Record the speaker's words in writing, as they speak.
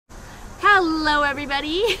Hello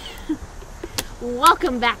everybody!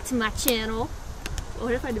 Welcome back to my channel.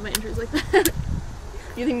 What if I did my intros like that?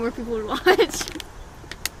 You think more people would watch?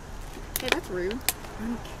 Hey, that's rude.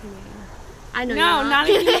 I'm kidding. I know no, you're not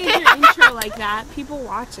if you made your intro like that. People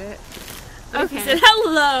watch it. But okay. if you said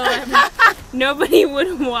hello, nobody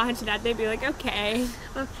would watch that. They'd be like, okay.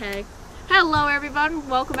 Okay. Hello everyone.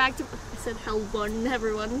 Welcome back to... I said hello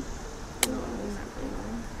everyone.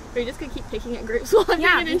 Are you just gonna keep picking at grapes while I'm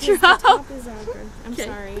doing an intro? The top is awkward. I'm Okay.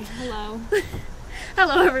 sorry. Hello.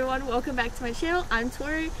 Hello everyone, welcome back to my channel. I'm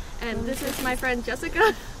Tori, and this is my friend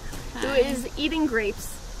Jessica, who is eating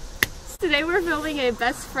grapes. Today we're filming a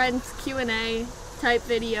best friends Q&A type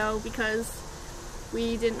video because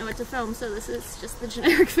we didn't know what to film, so this is just the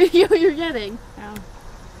generic video you're getting. Oh.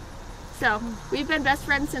 So, we've been best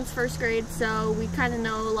friends since first grade, so we kind of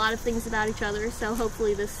know a lot of things about each other, so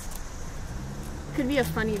hopefully this could be a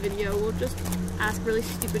funny video. We'll just ask really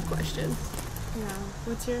stupid questions. Yeah.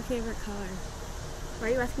 What's your favorite color? Why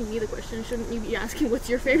are you asking me the question? Shouldn't you be asking what's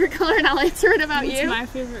your favorite color and I'll answer it about you? What's my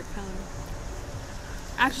favorite color?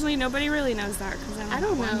 Actually, nobody really knows that because I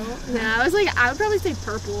don't know. Yeah, I would probably say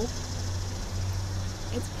purple.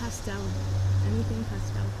 It's pastel. Anything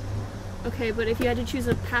pastel. Okay, but if you had to choose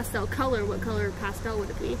a pastel color, what color of pastel would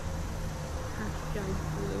it be? Pastel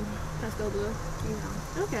blue. Pastel blue?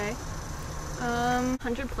 Yeah. Okay.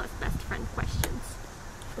 100 plus best friend questions.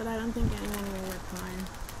 But I don't think anyone will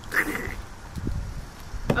reply.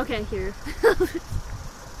 Okay, here.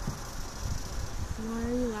 Why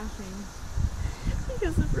are you laughing?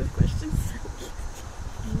 Because the first question's so cute.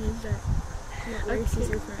 And is that what race is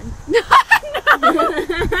your friend?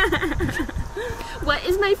 What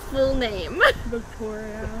is my full name?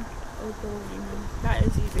 Victoria Okolina. That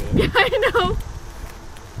is easy. Yeah, I know.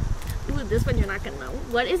 Ooh, this one you're not gonna know.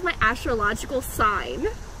 What is my astrological sign?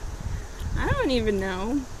 I don't even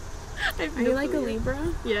know. Are you like a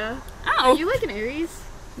Libra? Yeah. Oh. Are you like an Aries?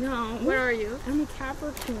 No. What are you? I'm a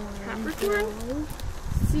Capricorn. Capricorn?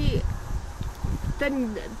 See,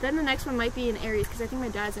 then the next one might be an Aries, because I think my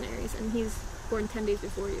dad's an Aries, and he's born 10 days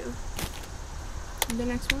before you. The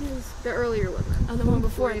next one is... The earlier one then. Oh, the one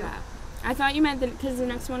before you. that. I thought you meant that because the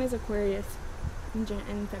next one is Aquarius in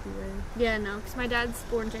February. Yeah, no, because my dad's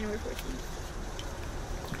born January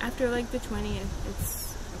 14th. After like the 20th,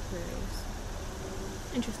 it's Aquarius.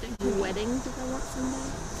 Interesting. Wedding do I want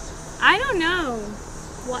someday? I don't know.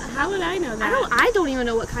 What? How would I know that? I don't even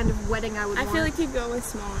know what kind of wedding I would want. I feel like you'd go with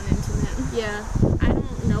small and intimate. Yeah, I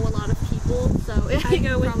don't know a lot of people, so I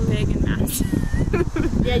go with big and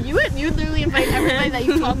massive. Yeah, you would literally invite everybody that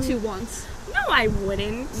you talked to once. No, I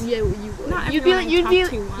wouldn't. Yeah, you would. Not You'd be everyone like, I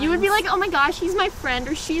talk to once. you would be like, oh my gosh, he's my friend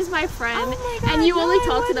or she's my friend, Oh my God, and you no, only I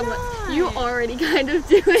talk to would them. not. You already kind of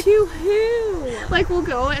do it. To who? Like we'll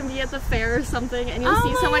go and be at the fair or something, and you'll Oh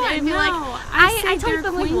see my someone God, and be no. like, I said talked to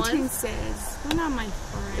them like once. acquaintances. They're not my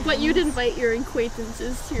friends. But you'd invite your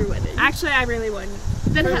acquaintances to your wedding. Actually, I really wouldn't.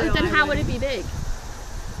 Then For real, how would it be big?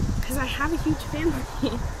 Because I have a huge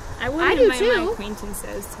family. I wouldn't I do invite too. my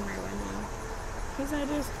acquaintances to my wedding. Because I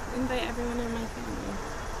just invite everyone in my family.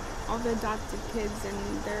 All the adopted kids and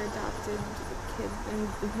their adopted kids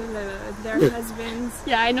and their husbands.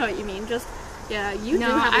 Yeah, I know what you mean. Just yeah, you do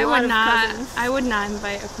No, have a I lot would of not. cousins. I would not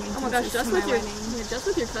invite acquaintances Oh my gosh, just to with my your wedding. just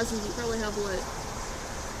with your cousins, you probably have what,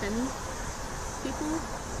 10 people?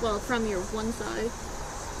 Well, from your one side.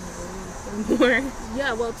 More.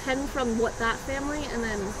 Yeah, well, 10 from that family, and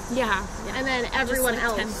then Yeah. and then everyone Just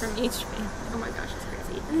like else. 10 from each family. Oh my gosh, it's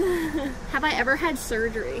crazy. Have I ever had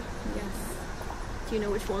surgery? Yes. Do you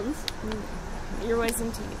know which ones? Your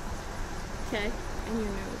wisdom teeth Okay. and your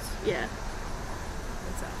nose. Yeah.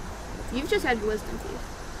 What's up? You've just had wisdom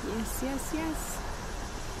teeth. Yes, yes, yes.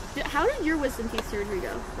 How did your wisdom teeth surgery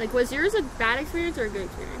go? Like, was yours a bad experience or a good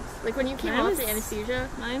experience? Like, when you came Mine off was- the anesthesia?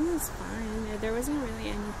 Mine was fine. There wasn't really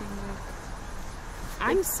anything like...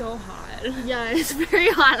 I'm so hot. Yeah, it's very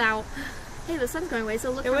hot out. Hey, the sun's going away, so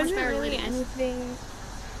look There how much wasn't better really it is. anything...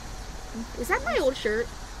 Is that my old shirt?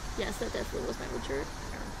 Yes, that definitely was my old shirt.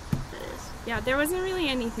 That is. Yeah, there wasn't really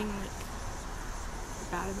anything like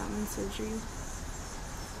bad about my surgery.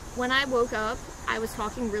 When I woke up, I was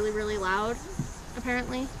talking really, really loud,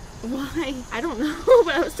 apparently. Why? I don't know,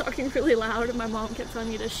 but I was talking really loud and my mom kept telling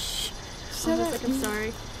me to shh. I was like, I'm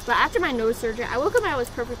sorry. But after my nose surgery, I woke up and I was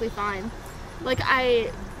perfectly fine. Like,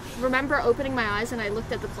 I remember opening my eyes and I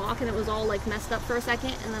looked at the clock and it was all like messed up for a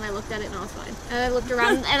second, and then I looked at it and I was fine. And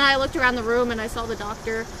I looked around the room and I saw the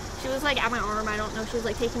doctor. She was like at my arm, I don't know, she was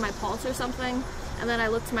like taking my pulse or something. And then I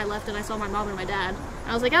looked to my left and I saw my mom and my dad.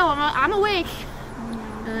 And I was like, oh, I'm awake.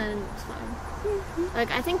 And then it's fine.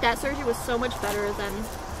 Like, I think that surgery was so much better than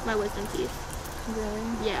my wisdom teeth.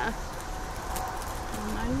 Really? Yeah.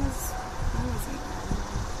 Mine wasn't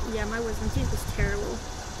bad. Yeah, my wisdom teeth was terrible.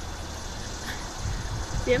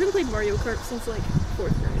 We haven't played Mario Kart since like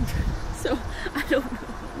 4th grade, so I don't know.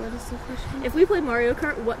 What is the question? If we play Mario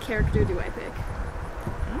Kart, what character do I pick?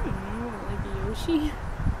 I don't know, like Yoshi.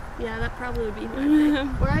 Yeah, that probably would be who I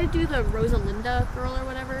pick. Or I'd do the Rosalinda girl or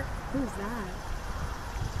whatever. Who's that?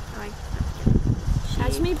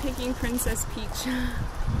 Catch Catch me picking Princess Peach.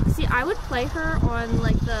 See, I would play her on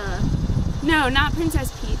like the. No, not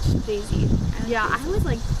Princess Peach. Daisy. Yeah, I would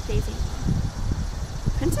like Daisy.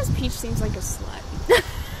 Princess Peach seems like a slut.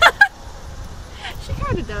 She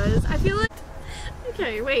kind of does. I feel like.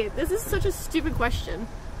 Okay, wait. This is such a stupid question.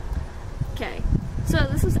 Okay, so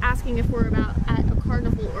this is asking if we're about at a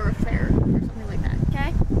carnival or a fair or something like that.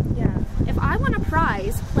 Okay. Yeah. If I won a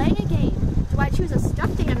prize playing a game, do I choose a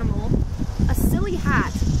stuffed animal, a silly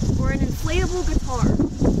hat, or an inflatable guitar?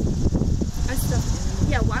 A stuffed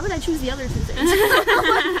animal. Yeah, why would I choose the other two things?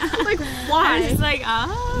 Like, why? I was just like,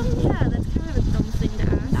 Yeah, that's kind of a dumb thing to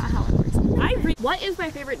ask. not how it works. What is my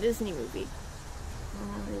favorite Disney movie? I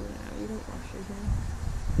don't really know. You don't watch your hair.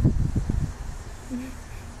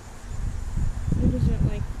 What is it,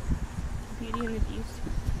 like Beauty and the Beast?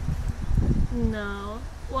 No.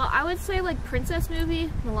 Well, I would say like princess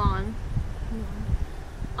movie, Mulan.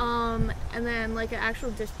 And then like an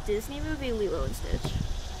actual Disney movie, Lilo and Stitch.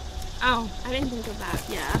 Oh, I didn't think of that.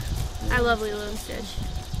 Yeah, I love Lilo and Stitch.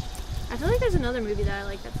 I feel like there's another movie that I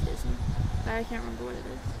like that's Disney, but I can't remember what it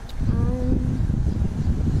is.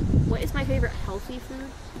 What is my favorite healthy food?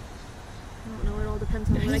 I don't know. It all depends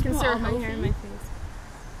on what I consider my healthy. hair in my face.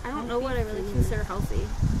 I don't know what I really consider healthy.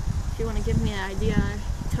 If you want to give me an idea, I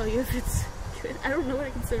can tell you if it's good. I don't know what I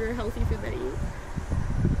consider healthy food that I eat.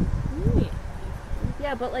 Really?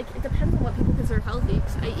 Yeah, but like it depends on what people consider healthy.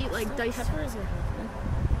 'Cause I eat like diced peppers are healthy.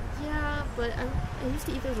 Yeah, but I used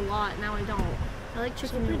to eat those a lot. Now I don't. I like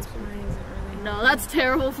chicken noodles. Shepherd's pie isn't really. No, that's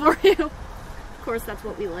terrible for you. Of course, that's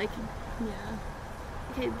what we like. Yeah.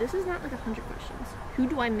 Okay, this is not like 100 questions. Who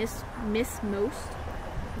do I miss most?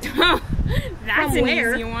 That's From an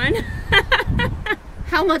where? easy one.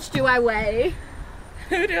 How much do I weigh?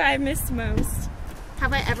 Who do I miss most?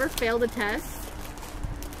 Have I ever failed a test?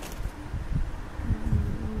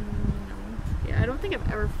 Yeah, I don't think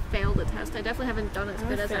I've ever failed a test. I definitely haven't done it as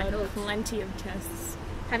good as I failed hoped. plenty of tests.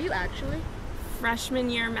 Have you actually? Freshman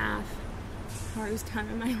year math. Hardest time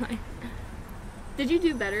in my life. Did you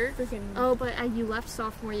do better? Freaking. Oh, but you left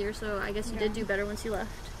sophomore year, so I guess you did do better once you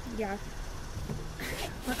left. Yeah.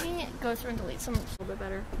 Let me go through and delete some a little bit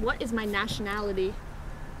better. What is my nationality?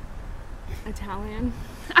 Italian.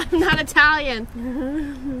 I'm not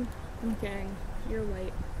Italian. Okay. You're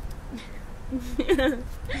white.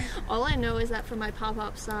 All I know is that from my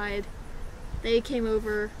pop-up side, they came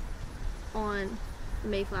over on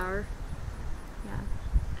Mayflower. Yeah.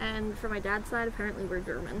 And for my dad's side, apparently we're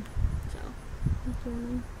German. So.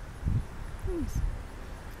 German. Nice.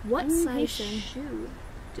 What size Haitian. shoe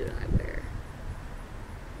do I wear?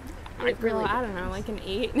 It Well, really I don't know, like an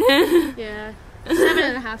 8. Yeah.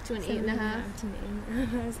 7.5 to an 8.5. To an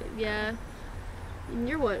 8.5. Yeah. And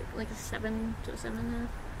you're what? Like a 7 to a 7.5?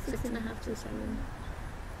 6.5 to a 7.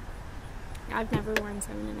 I've never worn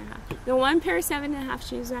 7.5. The one pair of 7.5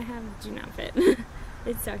 shoes I have do not fit.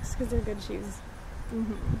 It sucks because they're good shoes.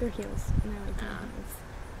 Mm-hmm. They're heels, and I like them heels.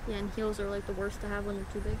 Yeah, and heels are like the worst to have when they're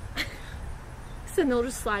too big. So they'll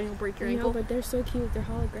just slide and you'll break your No, ankle. but they're so cute. They're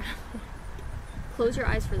holographic. Close your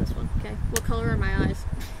eyes for this one, okay? What color are my eyes?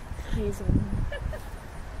 Hazel.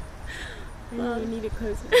 Well, you need to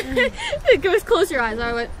close it. It goes close your eyes.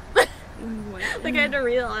 I went, What? like I had to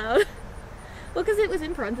read it aloud. Well, because it was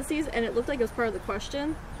in parentheses and it looked like it was part of the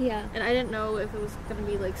question. Yeah. And I didn't know if it was going to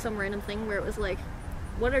be like some random thing where it was like,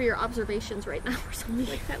 what are your observations right now or something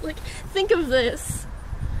like that. Like, think of this.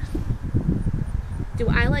 Do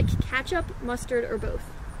I like ketchup, mustard, or both?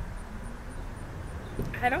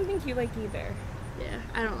 I don't think you like either. Yeah,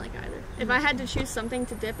 I don't like either. If I had to choose something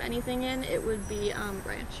to dip anything in, it would be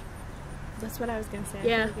ranch. That's what I was gonna say. I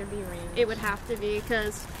Yeah. feel like it'd be ranch. It would have to be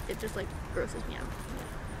because it just like grosses me out.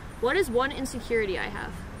 What is one insecurity I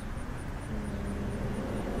have?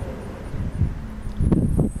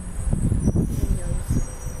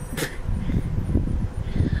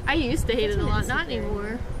 I used to hate it a lot, not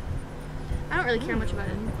anymore. I don't really care much about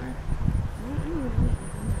it anymore.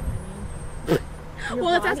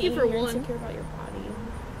 Well, it's asking for You're one. insecure about your body.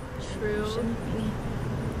 True. You shouldn't be.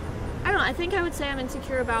 I don't know. I think I would say I'm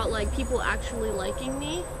insecure about like people actually liking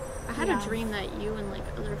me. I had Yeah. a dream that you and like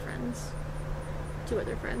other friends, 2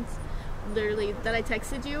 other friends, literally that I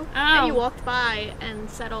texted you and you Oh. walked by and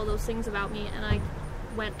said all those things about me, and I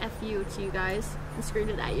went F you to you guys and screamed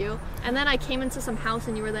it at you. And then I came into some house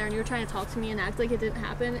and you were there and you were trying to talk to me and act like it didn't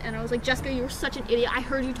happen. And I was like, Jessica, you were such an idiot. I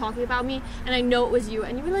heard you talking about me and I know it was you.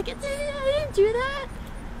 And you were like, I didn't do that.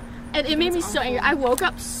 And it made me so angry. I woke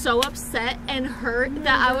up so upset and hurt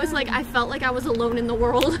that I was like, I felt like I was alone in the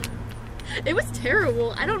world. It was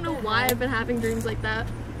terrible. I don't know why I've been having dreams like that.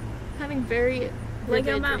 Having very Like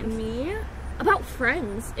vivid about dreams. me? About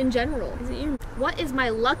friends in general. Is it you? What is my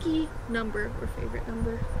lucky number or favorite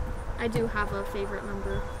number? I do have a favorite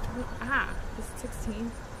number. Is it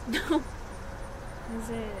 16? No. Is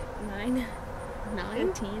it 9? 9?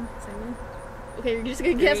 18? 7? Okay, you're just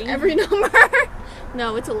gonna guess 3. every number.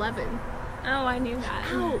 No, it's 11. Oh, I knew that.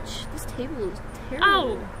 Ouch. This table is terrible.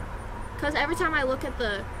 Oh! Because every time I look at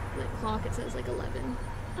the clock, it says like 11.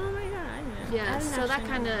 Oh my god, I knew. Yeah, I didn't so that actually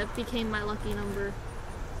kind know. of became my lucky number.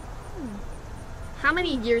 How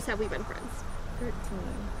many years have we been friends? 13.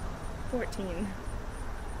 14.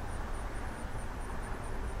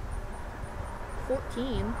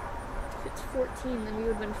 14. If it's 14, then we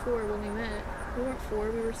would have been 4 when we met. We weren't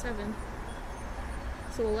 4, we were 7.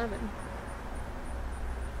 So 11.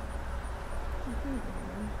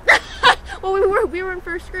 Well, we were in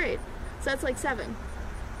 1st grade. So that's like 7.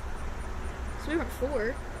 So we weren't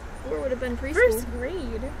 4. 4 would have been preschool. 1st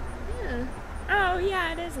grade? Yeah. Oh,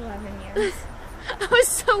 yeah, it is 11 years. I was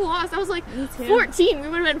so lost. I was like, Me too. 14. We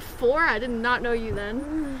would have been 4. I did not know you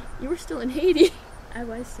then. You were still in Haiti. I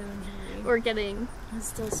was so hungry. Or getting I was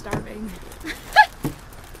still starving.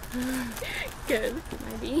 good.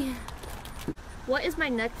 Maybe. What is my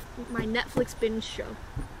Netflix binge show?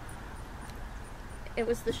 It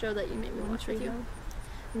was the show that you made me watch with you.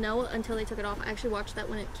 No, until they took it off. I actually watched that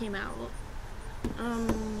when it came out.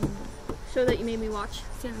 Show that you made me watch.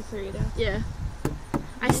 Santa Clarita. Yeah.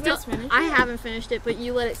 I haven't finished it, but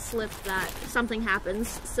you let it slip that something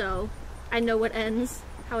happens, so I know what ends,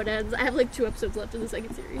 how it ends. I have like 2 episodes left in the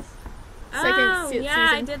 2nd series. Yeah, season.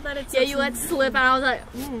 I did let it slip. Yeah, you let slip, and I was like,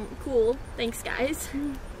 cool. Thanks, guys.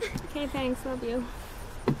 Okay, thanks. Love you.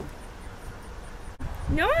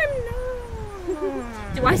 No, I'm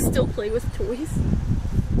not. Do I still play with toys?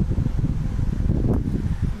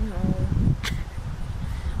 No.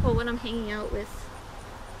 Well, when I'm hanging out with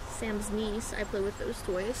Sam's niece, I play with those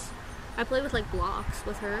toys. I play with like blocks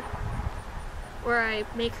with her. Or I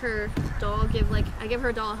make her doll I give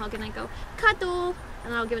her doll a hug and I go, cuddle!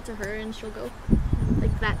 And then I'll give it to her and she'll go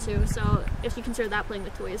like that too. So if you consider that playing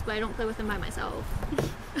with toys, but I don't play with them by myself.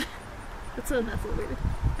 that's a little weird.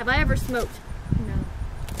 Have I ever smoked? No.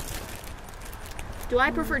 Do I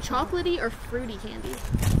prefer chocolatey or fruity candy?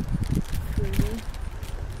 Fruity.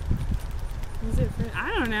 Is it fruity?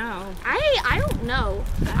 I don't know. I don't know.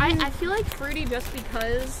 I feel like fruity just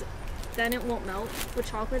because then it won't melt. With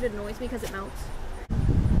chocolate it annoys me because it melts.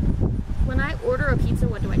 When I order a pizza,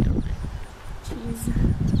 what do I get on it? Cheese.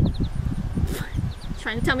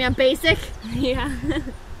 Trying to tell me I'm basic? Yeah.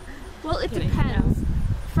 Well, it Kidding, depends.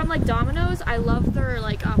 From like Domino's, I love their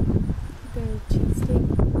like The cheesesteak.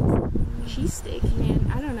 cheesesteak.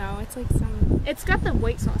 Man, I don't know. It's like some. It's got the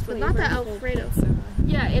white sauce, but not the flavorful Alfredo. pizza.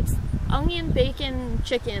 Yeah, it's onion, bacon,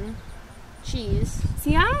 chicken, cheese.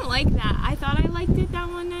 See, I don't like that. I thought I liked it that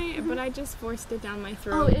one night, but I just forced it down my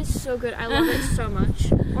throat. Oh, it's so good. I love it so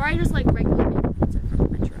much. Or I just like regular pizza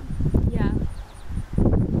from Metro. Yeah.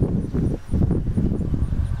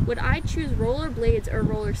 Would I choose rollerblades or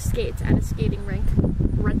roller skates at a skating rink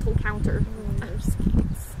rental counter? Roller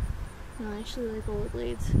skates. No, I actually like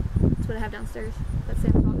rollerblades. That's what I have downstairs. That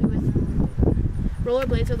Sam taught me with.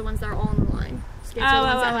 Rollerblades are the ones that are all on the line. Skates are the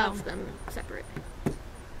ones that have them separate.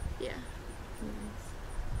 Yeah.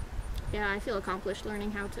 Yeah, I feel accomplished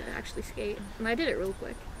learning how to actually skate. And I did it real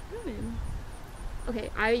quick.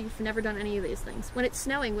 Okay, I've never done any of these things. When it's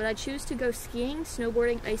snowing, would I choose to go skiing,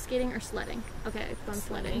 snowboarding, ice skating, or sledding? Okay, I've done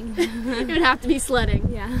sledding. It would have to be sledding.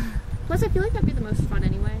 Yeah. Plus, I feel like that'd be the most fun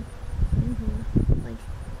anyway. Like,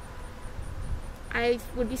 I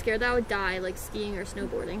would be scared that I would die, like skiing or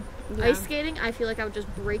snowboarding. Yeah. Ice skating, I feel like I would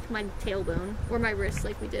just break my tailbone or my wrist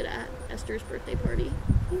like we did at Esther's birthday party.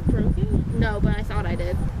 You broke it? No, but I thought I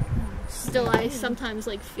did. Still, I sometimes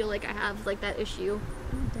like feel like I have like that issue.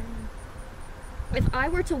 Oh, dang. If I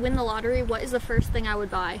were to win the lottery, what is the first thing I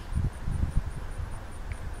would buy?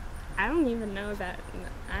 I don't even know that.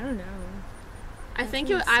 I don't know. I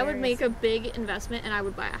think I would make a big investment and I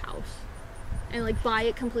would buy a house. And like buy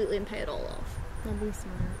it completely and pay it all off. That'd be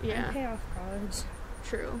smart. Yeah. I'd pay off college.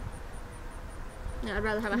 True. Yeah, I'd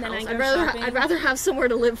rather have a And then house. I go shopping. I'd rather have somewhere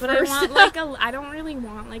to live But first. I want like I don't really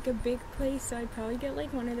want like a big place, so I'd probably get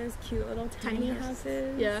like one of those cute little tiny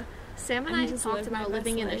houses. Yeah. Sam and And I just talked live my about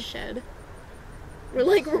living best in a life. shed.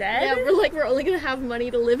 We're only gonna have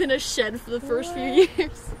money to live in a shed for the first few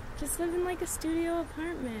years. Just live in like a studio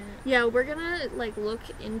apartment. Yeah, we're gonna like look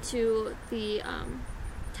into the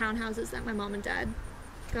townhouses that my mom and dad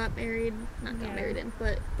got married in,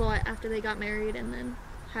 but bought after they got married and then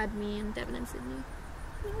had me and Devin and Sydney.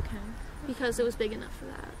 Okay. Because it was big enough for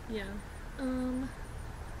that. Yeah.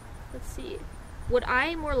 Let's see. Would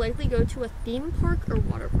I more likely go to a theme park or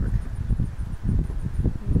water park?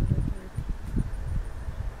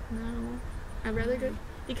 No. I'd rather go...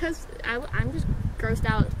 Because I'm just grossed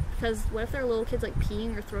out. Because what if there are little kids, like,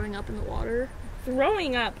 peeing or throwing up in the water?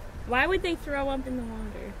 Throwing up? Why would they throw up in the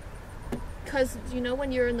water? Because, you know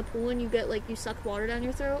when you're in the pool and you get, like, you suck water down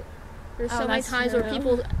your throat? There's so many times true. where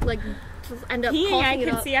people, like, end up peeing, coughing I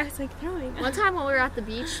could see. I was like, throwing up. One time when we were at the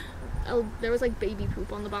beach, there was, like, baby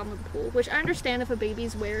poop on the bottom of the pool. Which I understand if a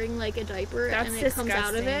baby's wearing, like, a diaper and it disgusting. comes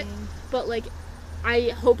out of it. But, like, I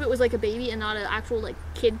hope it was, like, a baby and not an actual, like,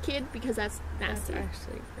 kid, because that's nasty. That's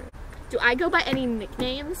actually gross. Do I go by any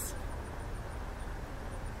nicknames?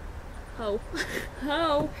 Ho.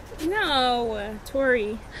 Ho? No.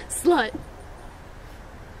 Tori. Slut.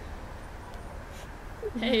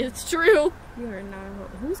 Hey, it's true. You are not a ho.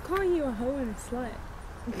 Who's calling you a hoe and a slut?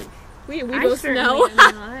 We both know.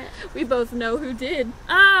 We both know who did.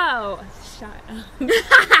 Oh, shut up.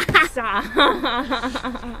 Stop.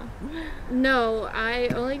 No, I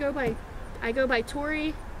go by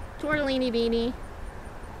Tori, Tortellini Beanie,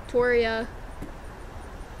 Toria.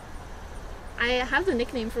 I have the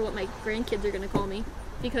nickname for what my grandkids are gonna call me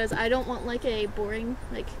because I don't want like a boring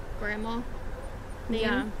like grandma name.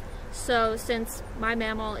 Yeah. So since my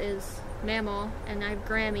mammal is Mammal and I have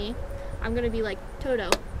Grammy, I'm gonna be like Toto,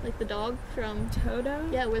 like the dog from Toto?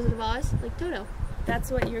 Yeah, Wizard of Oz, like Toto. That's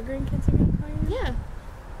what your grandkids are gonna call you? Yeah.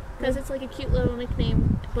 Because it's like a cute little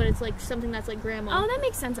nickname, but it's like something that's like grandma. Oh, that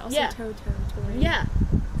makes sense. Also, Yeah. Toto, Tori. Yeah.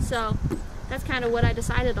 So that's kind of what I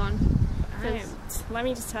decided on. Let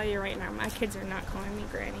me just tell you right now, my kids are not calling me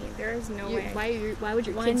Granny. There is no way. Why would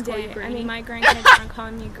your One kids day, call you Granny? I mean, my grandkids aren't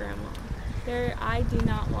calling me Grandma. I do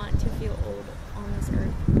not want to feel old on this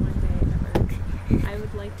earth one day ever. I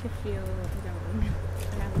would like to feel young.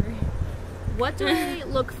 Whatever. What do I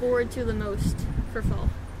look forward to the most for fall?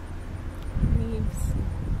 Leaves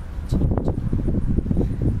changing.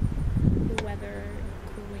 The weather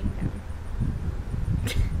cooling down.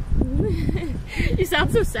 You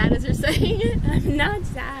sound so sad as you're saying it. I'm not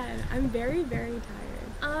sad. I'm very, very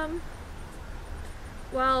tired.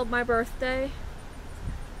 Well, my birthday.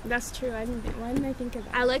 That's true. Why didn't I think of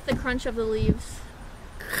that? I like the crunch of the leaves.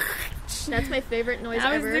 That's my favorite noise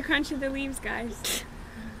That ever. was the crunch of the leaves, guys.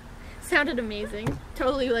 Sounded amazing.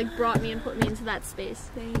 Totally like brought me and put me into that space.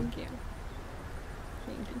 Thank you.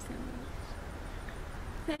 Thank you so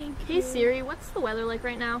much. Thank you. Hey Siri, what's the weather like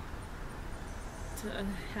right now? To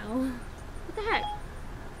hell. What the heck?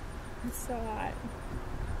 It's so hot.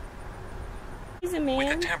 He's a man.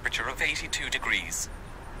 With a temperature of 82 degrees.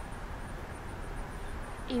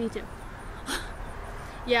 82.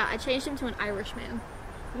 Yeah, I changed him to an Irish man.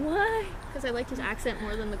 Why? Because I liked his accent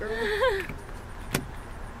more than the girl.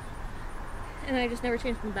 And I just never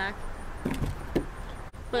changed him back.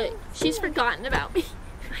 But she's forgotten about me.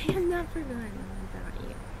 I have not forgotten about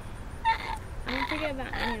you. I don't forget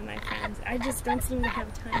about any of my friends. I just don't seem to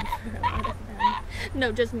have time for a lot of them.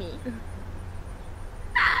 No, just me. Oh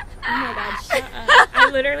my god, shut up. I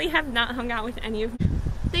literally have not hung out with any of them.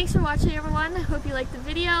 Thanks for watching, everyone. I hope you liked the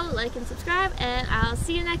video. Like and subscribe, and I'll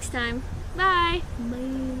see you next time. Bye! Bye.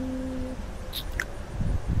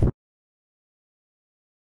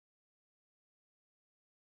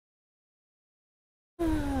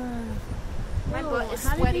 My butt is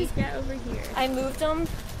How sweaty. did these get over here? I moved them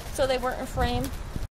so they weren't in frame.